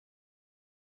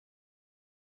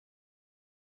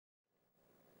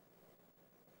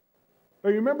Or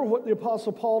you remember what the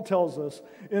Apostle Paul tells us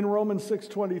in Romans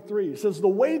 6:23. He says, the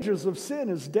wages of sin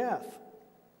is death.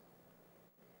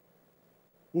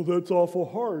 Well, that's awful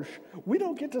harsh. We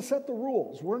don't get to set the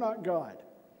rules. We're not God.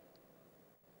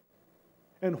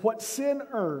 And what sin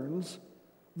earns,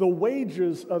 the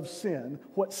wages of sin,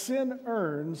 what sin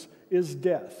earns is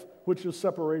death, which is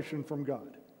separation from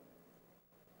God.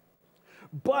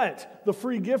 But the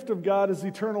free gift of God is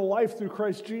eternal life through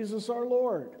Christ Jesus our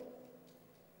Lord.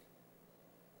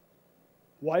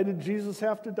 Why did Jesus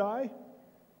have to die?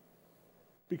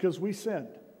 Because we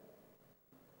sinned.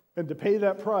 And to pay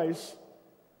that price,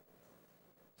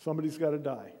 somebody's got to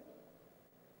die.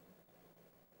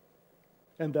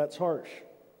 And that's harsh.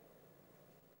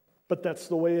 But that's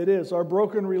the way it is. Our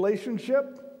broken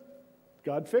relationship,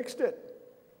 God fixed it.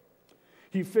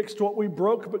 He fixed what we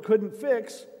broke but couldn't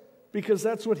fix because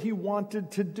that's what He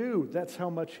wanted to do. That's how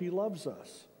much He loves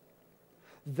us.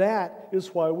 That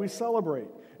is why we celebrate.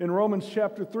 In Romans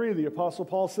chapter 3, the Apostle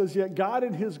Paul says, yet God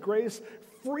in His grace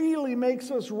freely makes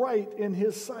us right in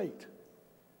His sight.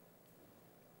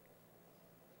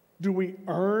 Do we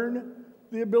earn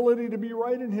the ability to be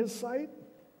right in His sight?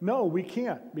 No, we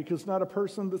can't, because not a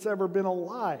person that's ever been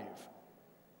alive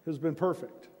has been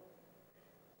perfect.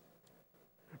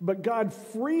 But God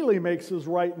freely makes us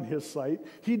right in His sight.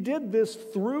 He did this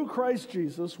through Christ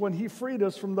Jesus when He freed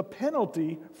us from the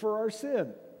penalty for our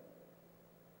sin.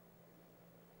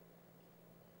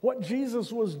 What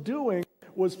Jesus was doing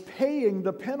was paying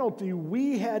the penalty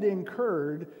we had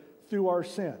incurred through our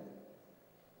sin.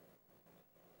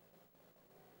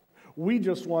 We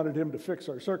just wanted Him to fix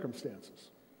our circumstances.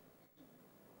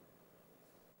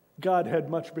 God had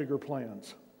much bigger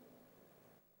plans.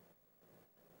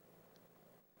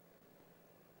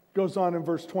 Goes on in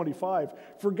verse 25.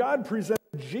 For God presented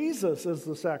Jesus as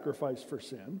the sacrifice for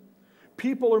sin.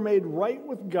 People are made right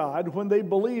with God when they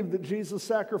believe that Jesus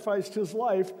sacrificed His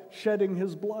life, shedding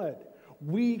His blood.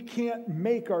 We can't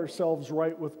make ourselves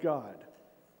right with God.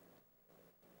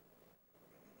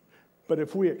 But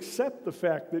if we accept the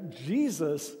fact that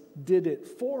Jesus did it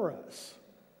for us,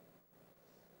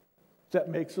 that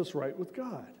makes us right with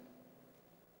God.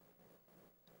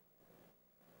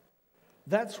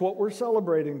 That's what we're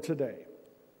celebrating today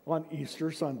on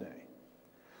Easter Sunday.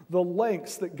 The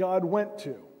lengths that God went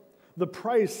to, the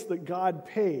price that God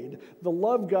paid, the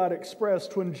love God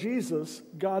expressed when Jesus,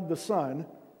 God the Son,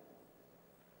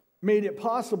 made it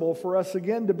possible for us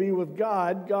again to be with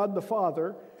God, God the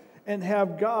Father, and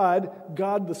have God,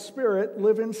 God the Spirit,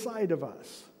 live inside of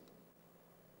us.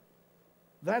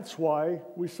 That's why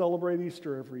we celebrate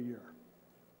Easter every year.